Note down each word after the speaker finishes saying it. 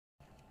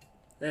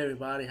Hey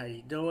everybody, how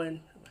you doing?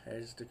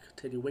 Here's the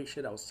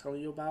continuation I was telling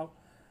you about,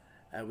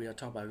 and we are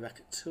talking about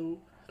Rec 2.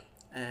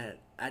 And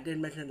I did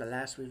mention in the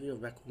last review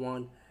of Rec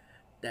 1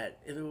 that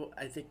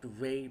I think the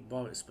raid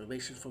brought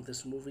inspiration from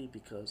this movie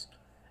because,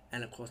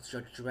 and of course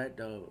Judge Dredd,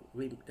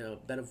 the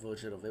better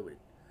version of it with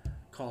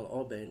Carl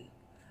Urban.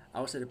 I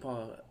would say the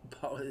part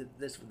of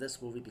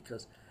this movie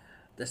because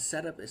the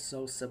setup is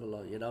so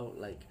similar.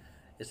 Like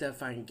instead of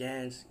fighting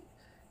gangs,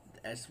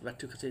 as Rec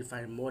 2 continued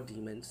fighting more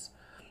demons.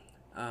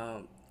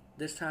 Um,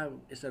 this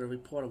time, instead of a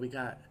reporter, we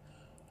got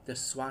the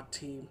SWAT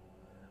team,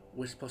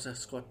 which is supposed to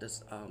escort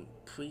this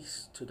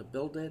priest to the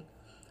building.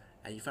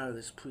 And you find out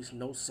this priest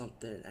knows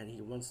something, and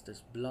he wants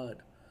this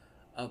blood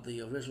of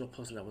the original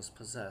person that was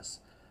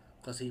possessed,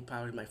 because he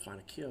probably might find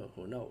a cure.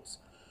 Who knows?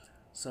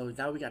 So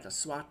now we got the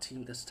SWAT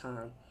team this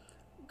time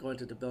going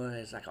to the building.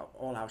 It's like an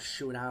all-out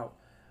shootout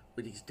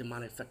with these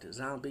demonic infected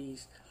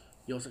zombies.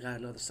 You also got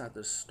another side of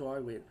the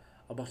story with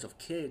a bunch of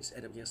kids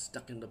end up getting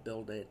stuck in the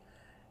building,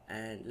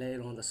 and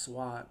later on the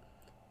SWAT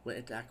will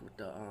interact with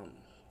the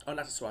oh,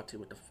 not the SWAT team,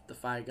 with the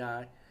fire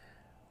guy.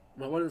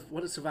 Well, one of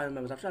the surviving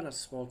members. I'm trying not to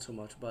spoil too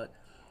much, but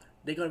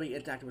they're gonna be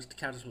interacting with the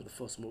characters from the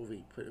first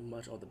movie, pretty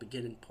much, or the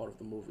beginning part of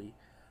the movie,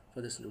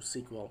 for this new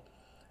sequel,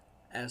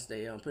 as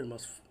they pretty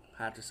much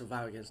have to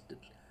survive against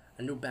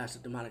a new batch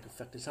of demonic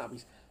infected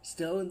zombies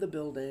still in the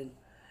building.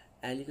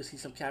 And you can see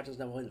some characters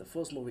that were in the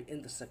first movie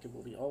in the second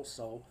movie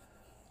also.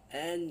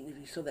 And if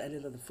you saw the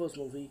ending of the first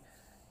movie,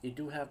 you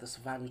do have the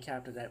surviving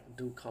character that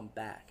do come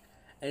back.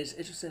 And it's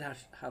interesting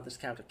how this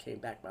character came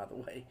back, by the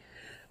way.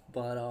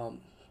 But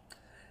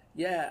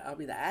yeah, I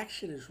mean the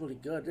action is really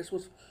good. This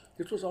was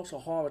also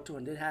horror too,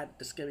 and it had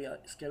the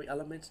scary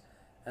elements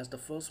as the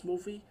first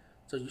movie.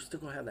 So you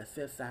still gonna have that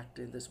fear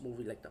factor in this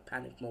movie, like the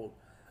panic mode,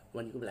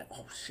 when you gonna be like,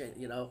 oh shit,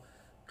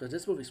 because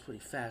this movie's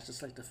pretty fast,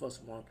 just like the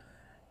first one.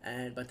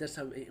 And but this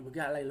time we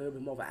got like a little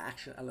bit more of an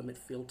action element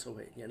feel to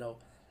it. Like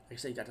I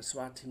said, you got the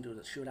SWAT team doing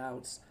the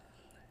shootouts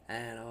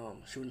and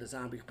shooting the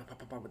zombies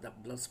with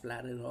that blood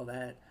splatter and all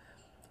that,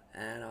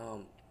 and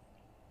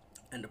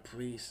and the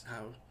priest,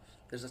 how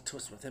there's a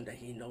twist with him that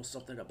he knows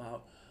something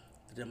about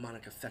the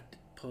demonic affected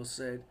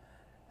person,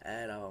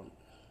 and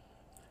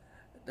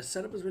the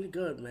setup is really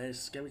good, man. It's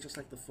scary just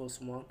like the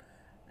first one,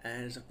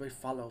 and it's a great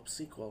follow up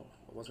sequel.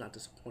 I was not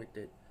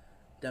disappointed.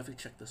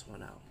 Definitely check this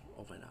one out.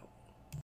 Over and out.